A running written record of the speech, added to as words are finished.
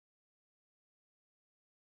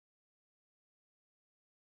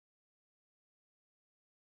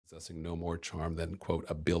Possessing no more charm than, quote,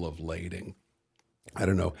 a bill of lading. I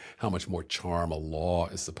don't know how much more charm a law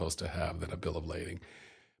is supposed to have than a bill of lading.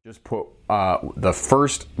 Just put the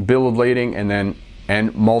first bill of lading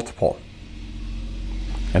and multiple.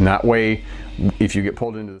 And that way, if you get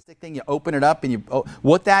pulled into this thing, you open it up and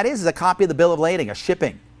what that is a copy of the bill of lading, a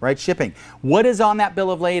shipping, right? Shipping. What is on that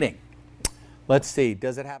bill of lading? Let's see.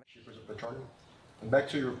 Does it have shippers of petroleum? And back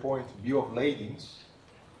to your point, bill of ladings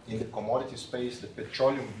in the commodity space, the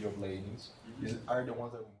petroleum bill of ladings are the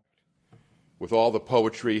ones that. With all the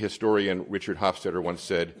poetry, historian Richard Hofstadter once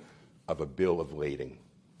said of a bill of lading.